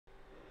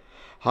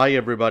Hi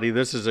everybody,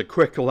 this is a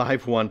quick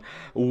live one.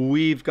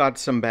 We've got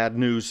some bad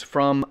news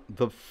from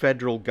the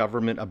federal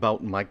government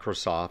about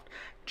Microsoft.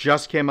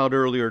 Just came out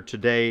earlier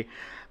today.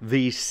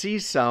 The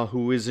CISA,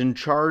 who is in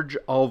charge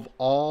of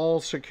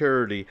all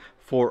security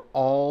for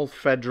all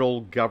federal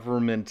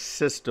government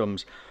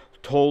systems,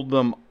 told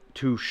them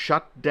to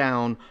shut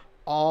down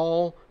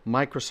all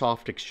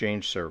Microsoft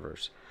Exchange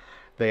servers.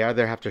 They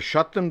either have to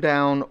shut them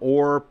down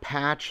or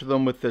patch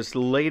them with this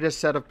latest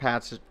set of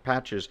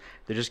patches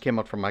that just came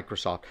out from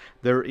Microsoft.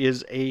 There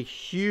is a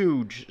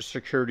huge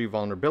security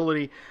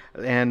vulnerability,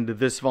 and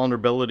this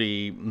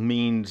vulnerability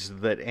means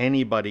that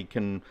anybody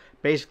can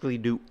basically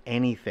do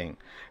anything.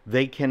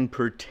 They can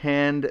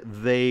pretend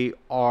they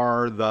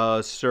are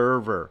the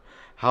server.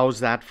 How's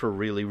that for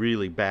really,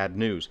 really bad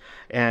news?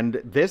 And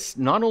this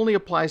not only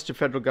applies to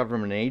federal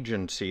government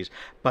agencies,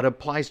 but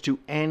applies to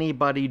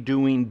anybody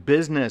doing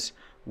business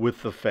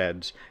with the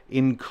feds,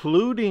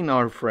 including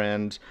our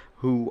friends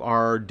who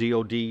are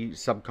DoD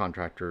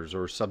subcontractors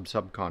or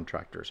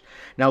subcontractors.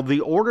 Now,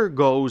 the order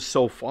goes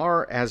so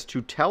far as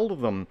to tell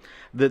them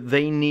that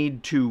they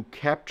need to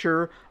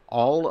capture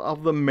all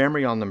of the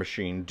memory on the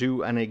machine,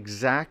 do an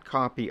exact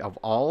copy of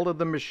all of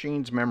the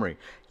machine's memory.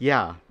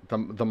 Yeah, the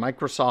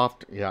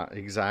Microsoft, yeah,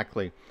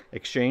 exactly,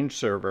 Exchange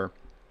server,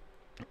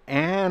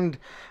 and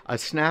a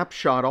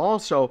snapshot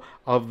also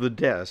of the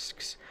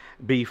disks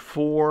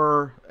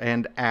before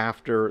and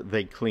after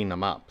they clean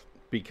them up,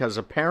 because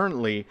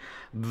apparently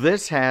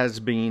this has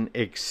been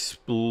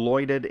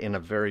exploited in a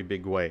very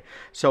big way.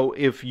 So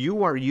if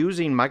you are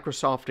using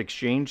Microsoft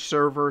Exchange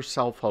Server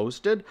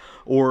self-hosted,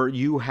 or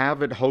you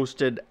have it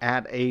hosted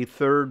at a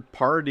third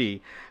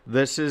party,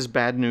 this is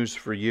bad news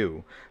for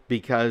you,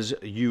 because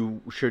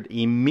you should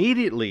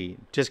immediately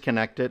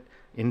disconnect it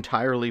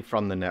entirely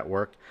from the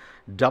network.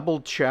 Double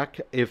check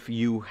if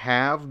you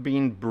have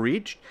been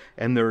breached,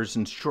 and there's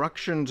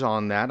instructions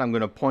on that. I'm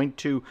going to point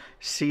to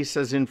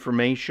CISA's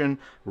information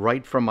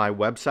right from my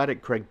website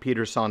at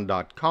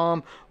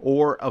craigpeterson.com,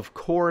 or of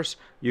course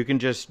you can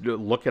just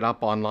look it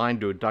up online,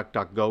 do a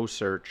DuckDuckGo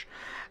search,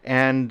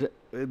 and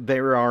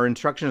there are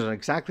instructions on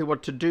exactly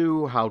what to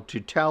do, how to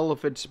tell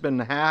if it's been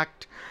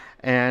hacked,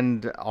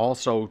 and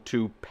also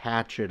to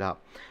patch it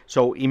up.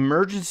 So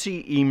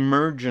emergency,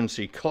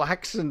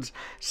 klaxons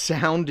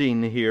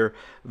sounding here.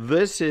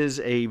 This is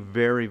a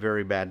very,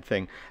 very bad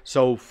thing.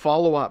 So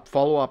follow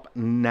up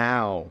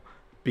now,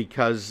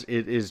 because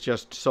it is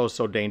just so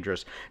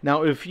dangerous.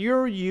 Now, if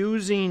you're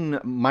using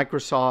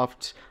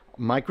Microsoft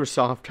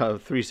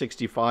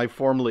 365,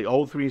 formerly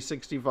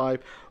O365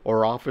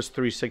 or Office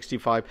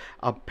 365,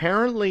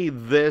 apparently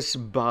this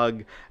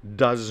bug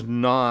does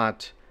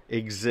not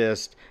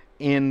exist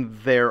in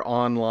their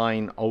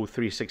online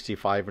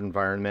O365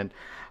 environment.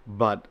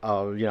 But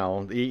you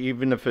know,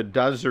 even if it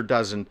does or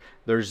doesn't,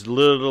 there's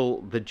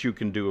little that you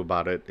can do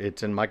about it.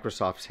 It's in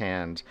Microsoft's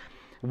hands.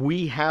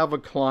 We have a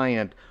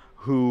client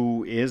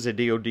who is a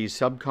DoD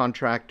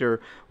subcontractor.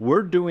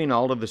 We're doing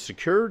all of the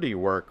security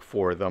work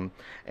for them,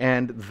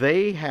 and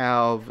they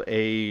have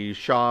a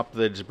shop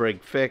that's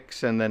break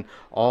fix and then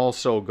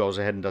also goes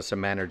ahead and does some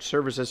managed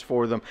services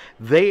for them.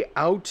 They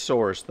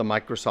outsource the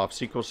Microsoft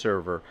SQL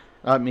Server,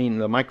 the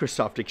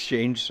Microsoft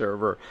Exchange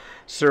Server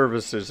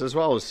services, as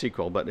well as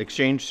SQL, but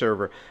Exchange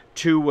Server,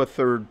 to a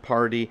third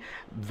party.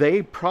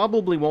 They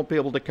probably won't be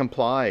able to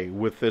comply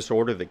with this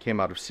order that came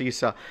out of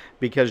CISA,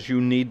 because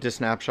you need to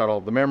snapshot all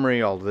the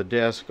memory, all the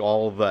disk,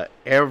 all the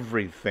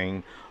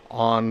everything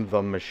on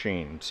the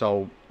machine.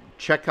 So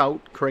check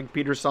out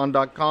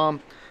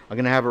craigpeterson.com. I'm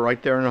going to have it right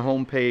there on the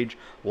home page.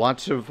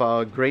 Lots of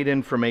great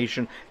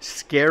information,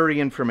 scary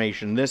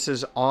information. This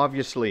is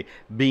obviously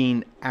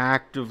being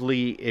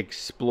actively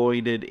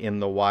exploited in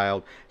the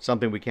wild,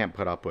 something we can't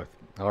put up with.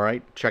 All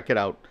right, check it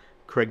out,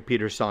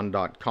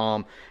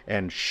 craigpeterson.com,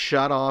 and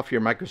shut off your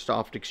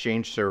Microsoft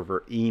Exchange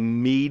server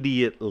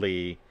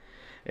immediately.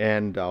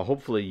 And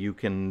hopefully you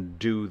can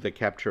do the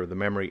capture of the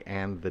memory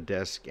and the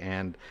disk,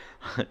 and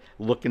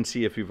look and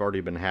see if you've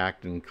already been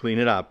hacked and clean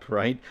it up,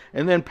 right?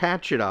 And then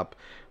patch it up.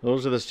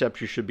 Those are the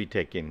steps you should be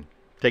taking.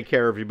 Take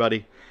care,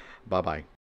 everybody. Bye-bye.